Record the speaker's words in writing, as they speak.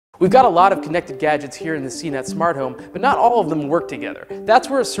We've got a lot of connected gadgets here in the CNET Smart Home, but not all of them work together. That's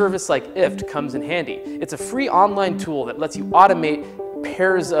where a service like IFTTT comes in handy. It's a free online tool that lets you automate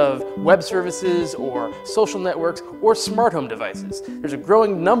pairs of web services or social networks or smart home devices. There's a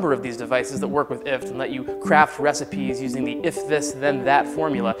growing number of these devices that work with IFTTT and let you craft recipes using the if this then that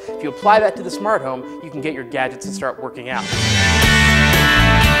formula. If you apply that to the smart home, you can get your gadgets to start working out.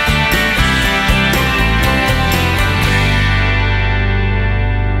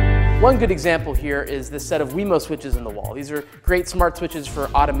 One good example here is this set of Wemo switches in the wall. These are great smart switches for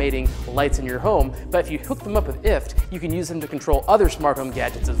automating lights in your home, but if you hook them up with IFTTT, you can use them to control other smart home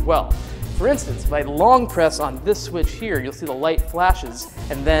gadgets as well. For instance, if I long press on this switch here, you'll see the light flashes,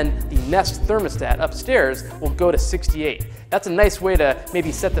 and then the Nest thermostat upstairs will go to 68. That's a nice way to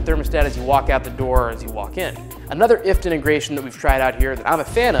maybe set the thermostat as you walk out the door or as you walk in. Another IFTTT integration that we've tried out here that I'm a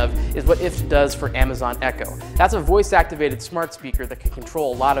fan of is what IFTTT does for Amazon Echo. That's a voice-activated smart speaker that can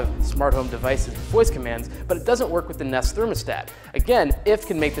control a lot of smart home devices with voice commands, but it doesn't work with the Nest thermostat. Again, IFTTT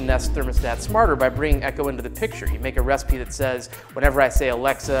can make the Nest thermostat smarter by bringing Echo into the picture. You make a recipe that says, whenever I say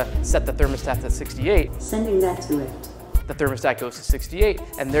Alexa, set the thermostat to 68, sending that to IFTTT. the thermostat goes to 68,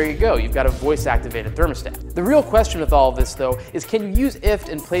 and there you go, you've got a voice-activated thermostat. The real question with all of this, though, is can you use IFTTT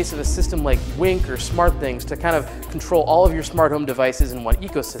in place of a system like Wink or SmartThings to kind of control all of your smart home devices in one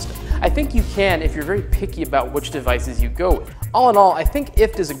ecosystem? I think you can if you're very picky about which devices you go with. All in all, I think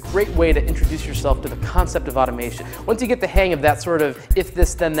IFTTT is a great way to introduce yourself to the concept of automation. Once you get the hang of that sort of if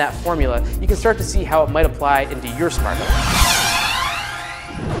this then that formula, you can start to see how it might apply into your smart home.